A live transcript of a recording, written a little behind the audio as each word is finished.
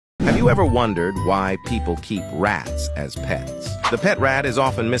Have you ever wondered why people keep rats as pets? The pet rat is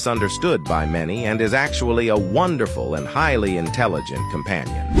often misunderstood by many and is actually a wonderful and highly intelligent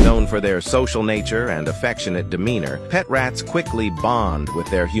companion. Known for their social nature and affectionate demeanor, pet rats quickly bond with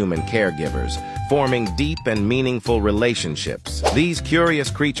their human caregivers, forming deep and meaningful relationships. These curious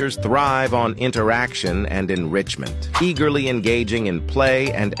creatures thrive on interaction and enrichment, eagerly engaging in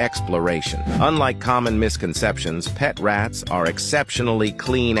play and exploration. Unlike common misconceptions, pet rats are exceptionally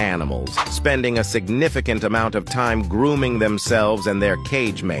clean animals, spending a significant amount of time grooming themselves and their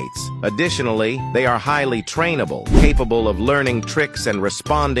cage mates. Additionally, they are highly trainable, capable of learning tricks and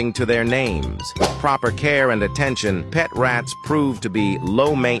responding to their names. With proper care and attention, pet rats prove to be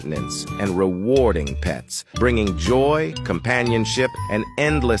low-maintenance and rewarding pets, bringing joy, companionship, and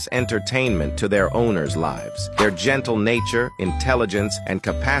endless entertainment to their owners' lives. Their gentle nature, intelligence, and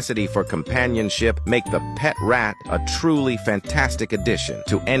capacity for companionship make the pet rat a truly fantastic addition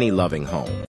to any loving home.